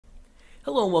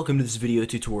Hello and welcome to this video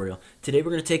tutorial. Today we're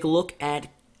going to take a look at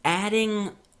adding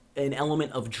an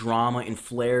element of drama and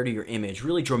flair to your image,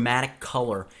 really dramatic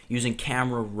color using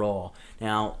camera raw.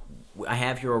 Now, I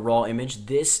have here a raw image.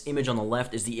 This image on the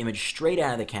left is the image straight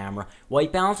out of the camera.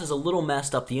 White balance is a little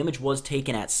messed up. The image was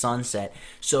taken at sunset,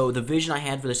 so the vision I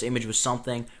had for this image was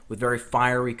something with very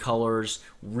fiery colors,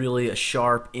 really a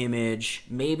sharp image,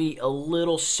 maybe a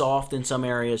little soft in some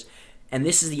areas, and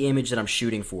this is the image that I'm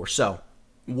shooting for. So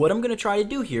what I'm going to try to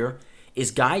do here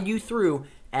is guide you through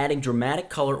adding dramatic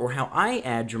color, or how I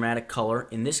add dramatic color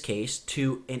in this case,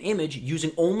 to an image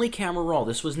using only camera raw.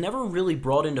 This was never really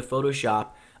brought into Photoshop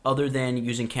other than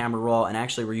using camera raw, and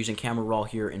actually we're using camera raw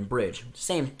here in Bridge.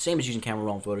 Same as using camera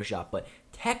raw in Photoshop, but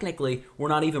technically we're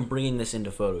not even bringing this into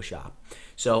Photoshop.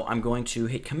 So I'm going to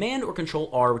hit Command or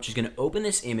Control R, which is going to open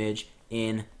this image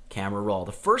in camera raw.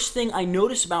 The first thing I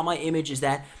notice about my image is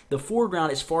that the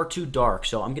foreground is far too dark,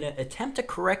 so I'm going to attempt to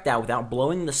correct that without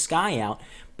blowing the sky out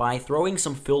by throwing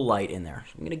some fill light in there.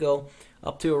 So I'm going to go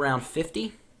up to around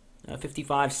 50,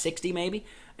 55, 60 maybe,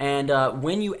 and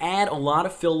when you add a lot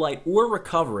of fill light or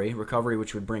recovery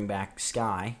which would bring back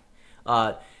sky,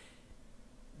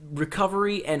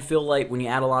 recovery and fill light, when you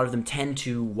add a lot of them, tend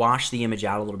to wash the image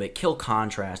out a little bit, kill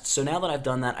contrast. So now that I've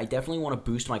done that, I definitely want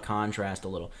to boost my contrast a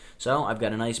little. So I've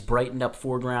got a nice brightened up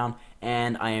foreground,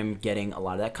 and I am getting a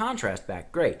lot of that contrast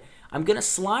back. Great. I'm going to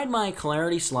slide my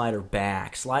clarity slider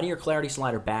back. Sliding your clarity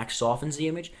slider back softens the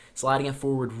image. Sliding it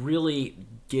forward really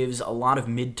gives a lot of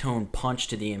mid-tone punch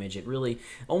to the image. It really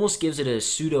almost gives it a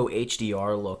pseudo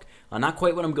HDR look. Not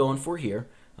quite what I'm going for here.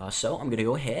 So I'm going to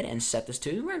go ahead and set this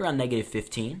to right around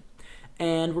 -15.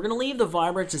 And we're going to leave the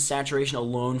vibrance and saturation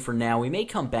alone for now. We may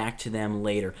come back to them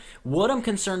later. What I'm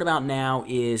concerned about now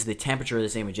is the temperature of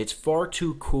this image. It's far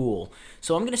too cool.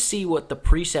 So I'm going to see what the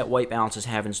preset white balances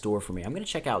have in store for me. I'm going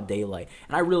to check out daylight.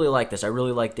 And I really like this. I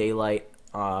really like daylight.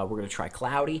 We're going to try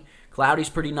cloudy. Cloudy's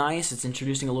pretty nice. It's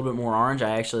introducing a little bit more orange.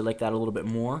 I actually like that a little bit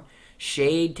more.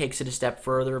 Shade takes it a step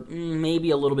further,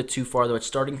 maybe a little bit too far, though it's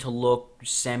starting to look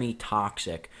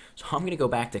semi-toxic. So I'm going to go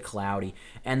back to cloudy,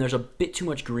 and there's a bit too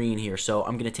much green here, so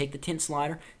I'm going to take the tint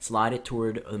slider, slide it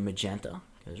toward magenta.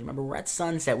 Because remember, we're at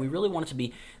sunset. We really want it to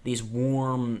be these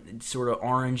warm, sort of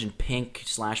orange and pink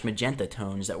 / magenta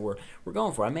tones that we're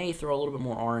going for. I may throw a little bit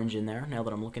more orange in there now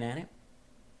that I'm looking at it.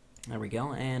 There we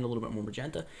go, and a little bit more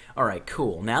magenta. Alright,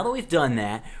 cool. Now that we've done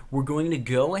that, we're going to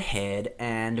go ahead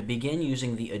and begin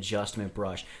using the adjustment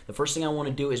brush. The first thing I want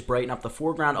to do is brighten up the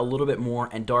foreground a little bit more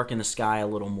and darken the sky a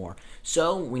little more.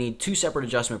 So we need two separate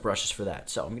adjustment brushes for that.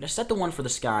 So I'm going to set the one for the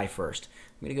sky first.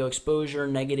 I'm going to go exposure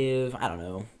negative, I don't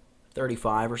know,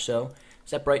 35 or so.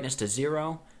 Set brightness to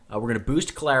 0. We're going to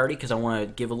boost clarity because I want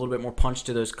to give a little bit more punch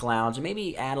to those clouds and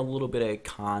maybe add a little bit of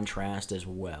contrast as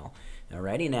well.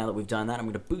 Alrighty, now that we've done that, I'm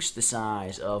going to boost the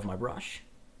size of my brush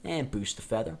and boost the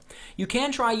feather. You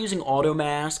can try using auto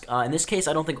mask. In this case,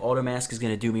 I don't think auto mask is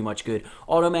going to do me much good.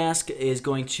 Auto mask is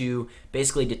going to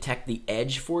basically detect the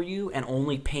edge for you and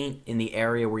only paint in the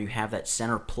area where you have that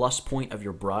center plus point of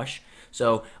your brush.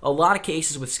 So a lot of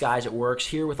cases with skies it works.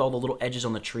 Here with all the little edges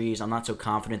on the trees, I'm not so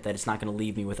confident that it's not going to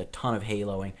leave me with a ton of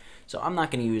haloing. So I'm not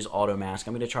going to use auto mask.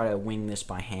 I'm going to try to wing this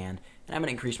by hand, and I'm going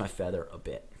to increase my feather a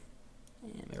bit.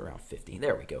 And maybe around 50.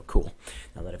 There we go. Cool.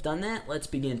 Now that I've done that, let's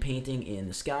begin painting in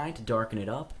the sky to darken it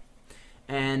up.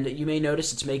 And you may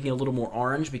notice it's making it a little more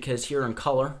orange because here in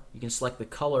color, you can select the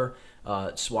color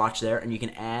swatch there, and you can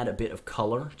add a bit of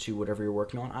color to whatever you're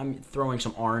working on. I'm throwing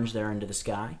some orange there into the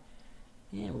sky.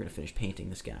 And we're going to finish painting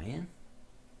this guy in.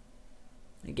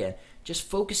 Again, just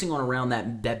focusing on around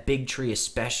that big tree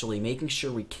especially, making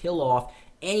sure we kill off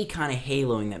any kind of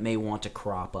haloing that may want to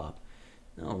crop up.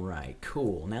 Alright,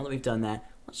 cool. Now that we've done that,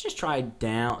 let's just try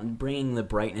bringing the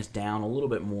brightness down a little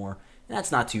bit more.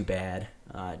 That's not too bad.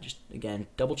 Just, again,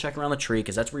 double check around the tree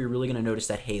because that's where you're really going to notice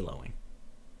that haloing.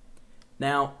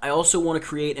 Now, I also want to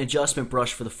create an adjustment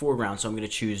brush for the foreground, so I'm going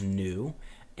to choose New.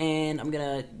 And I'm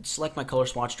going to select my color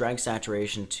swatch, drag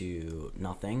saturation to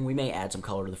nothing. We may add some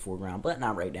color to the foreground, but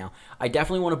not right now. I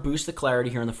definitely want to boost the clarity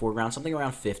here in the foreground, something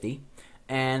around 50.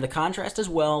 And the contrast as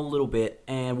well a little bit,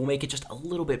 and we'll make it just a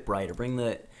little bit brighter. Bring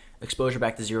the exposure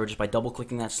back to 0 just by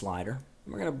double-clicking that slider.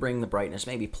 And we're going to bring the brightness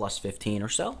maybe plus 15 or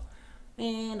so.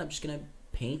 And I'm just going to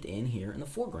paint in here in the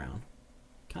foreground.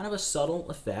 Kind of a subtle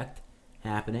effect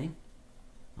happening.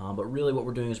 But really what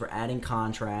we're doing is we're adding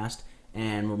contrast,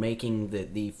 and we're making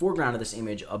the foreground of this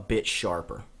image a bit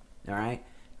sharper. All right?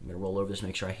 I'm going to roll over this,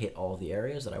 make sure I hit all the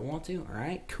areas that I want to. All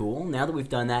right, cool. Now that we've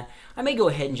done that, I may go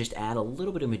ahead and just add a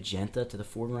little bit of magenta to the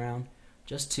foreground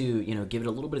just to, you know, give it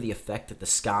a little bit of the effect that the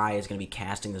sky is going to be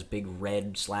casting this big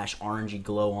red / orangey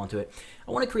glow onto it.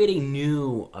 I want to create a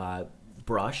new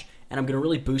brush, and I'm going to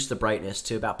really boost the brightness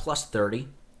to about plus 30,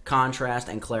 contrast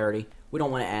and clarity. We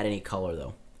don't want to add any color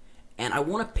though. And I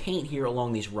want to paint here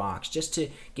along these rocks just to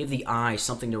give the eye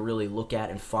something to really look at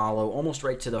and follow, almost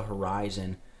right to the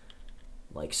horizon,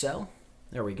 like so.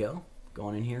 There we go.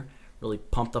 Going in here, really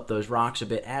pumped up those rocks a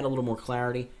bit, add a little more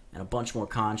clarity and a bunch more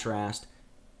contrast,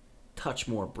 touch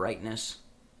more brightness.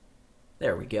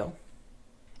 There we go.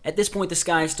 At this point, the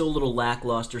sky is still a little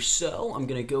lackluster, so I'm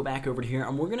going to go back over to here,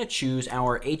 and we're going to choose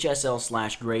our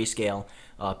HSL/grayscale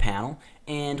panel.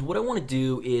 And what I want to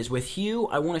do is, with hue,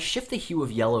 I want to shift the hue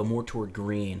of yellow more toward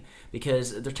green,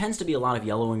 because there tends to be a lot of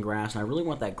yellow in grass, and I really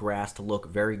want that grass to look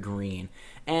very green.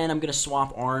 And I'm going to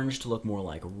swap orange to look more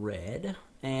like red,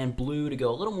 and blue to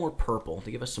go a little more purple, to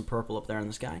give us some purple up there in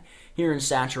the sky. Here in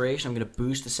saturation, I'm going to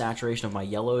boost the saturation of my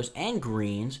yellows and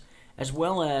greens, as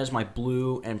well as my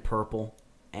blue and purple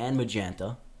and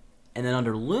magenta. And then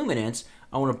under luminance,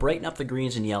 I want to brighten up the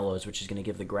greens and yellows, which is going to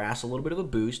give the grass a little bit of a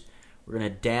boost. We're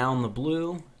going to down the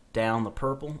blue, down the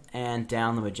purple, and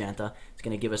down the magenta. It's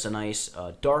going to give us a nice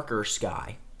darker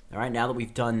sky. All right, now that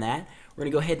we've done that, we're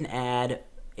going to go ahead and add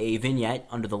a vignette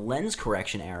under the lens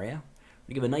correction area. We're going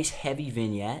to give a nice heavy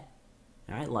vignette,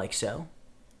 all right, like so.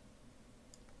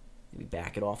 Maybe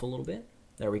back it off a little bit.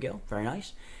 There we go, very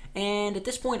nice. And at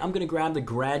this point, I'm going to grab the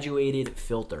graduated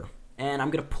filter, and I'm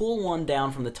going to pull one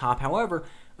down from the top. However,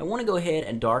 I want to go ahead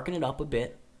and darken it up a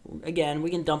bit. Again,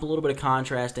 we can dump a little bit of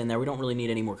contrast in there. We don't really need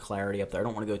any more clarity up there. I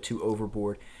don't want to go too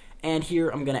overboard. And here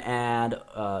I'm going to add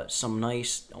some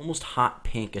nice, almost hot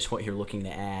pink is what you're looking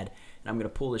to add. And I'm going to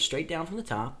pull this straight down from the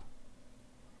top.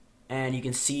 And you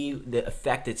can see the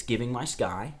effect it's giving my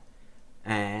sky.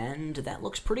 And that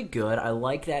looks pretty good. I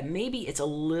like that. Maybe it's a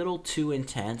little too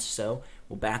intense, so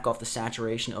we'll back off the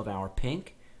saturation of our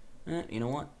pink. You know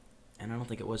what? And I don't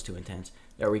think it was too intense.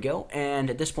 There we go. And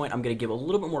at this point, I'm going to give a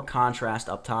little bit more contrast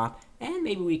up top, and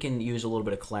maybe we can use a little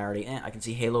bit of clarity. And I can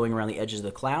see haloing around the edges of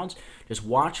the clouds. Just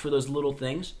watch for those little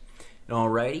things.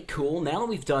 Alrighty, cool. Now that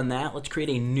we've done that, let's create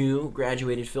a new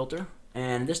graduated filter.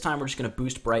 And this time, we're just going to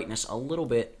boost brightness a little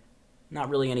bit. Not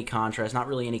really any contrast, not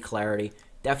really any clarity.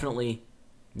 Definitely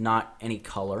not any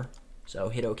color. So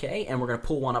hit OK, and we're going to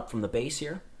pull one up from the base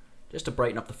here, just to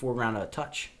brighten up the foreground a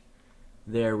touch.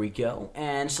 There we go.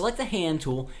 And select the hand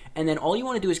tool, and then all you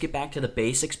want to do is get back to the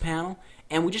basics panel,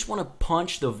 and we just want to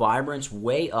punch the vibrance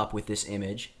way up with this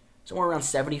image, somewhere around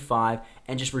 75,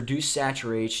 and just reduce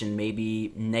saturation,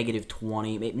 maybe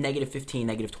 -20, maybe -15,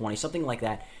 -20, something like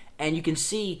that. And you can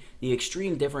see the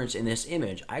extreme difference in this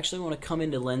image. I actually want to come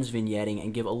into lens vignetting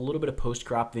and give a little bit of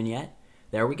post-crop vignette.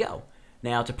 There we go.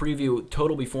 Now to preview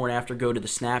total before and after, go to the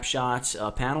snapshots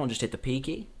panel and just hit the P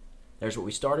key. There's what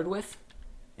we started with.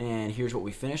 And here's what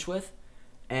we finished with.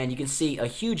 And you can see a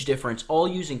huge difference, all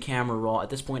using camera raw.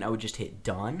 At this point, I would just hit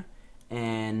done.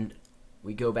 And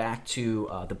we go back to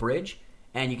the bridge.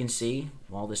 And you can see,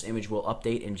 well, this image will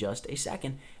update in just a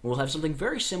second. And we'll have something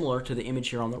very similar to the image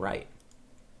here on the right.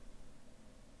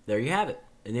 There you have it.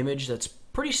 An image that's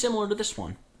pretty similar to this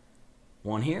one.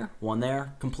 One here, one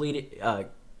there,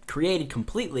 created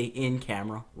completely in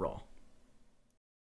camera raw.